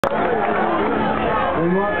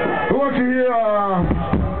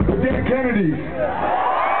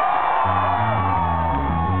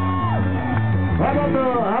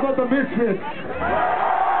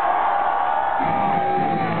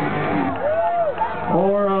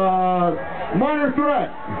or minor threat.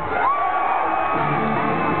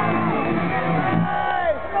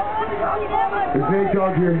 Is Nate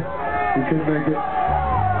Dogg here? He couldn't make it.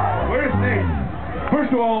 Where's Nate?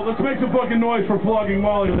 First of all, let's make some fucking noise for Flogging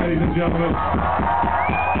Molly, ladies and gentlemen.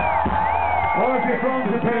 Well, if you're from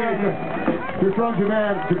Japan, it's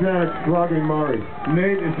Flogging Molly.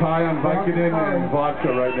 Nate is high on Vicodin and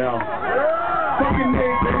vodka right now. Fucking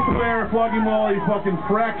Nate, bass player, Flogging Molly, fucking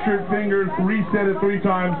fractured fingers, reset it 3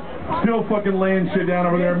 times, still fucking laying shit down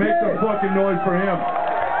over there. Make some fucking noise for him.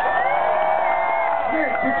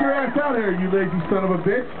 Nate, get your ass out here, you lazy son of a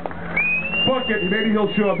bitch. Fuck it, maybe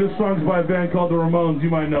he'll show up. This song's by a band called the Ramones, you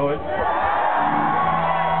might know it.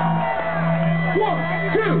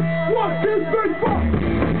 1, 2, 3, 4.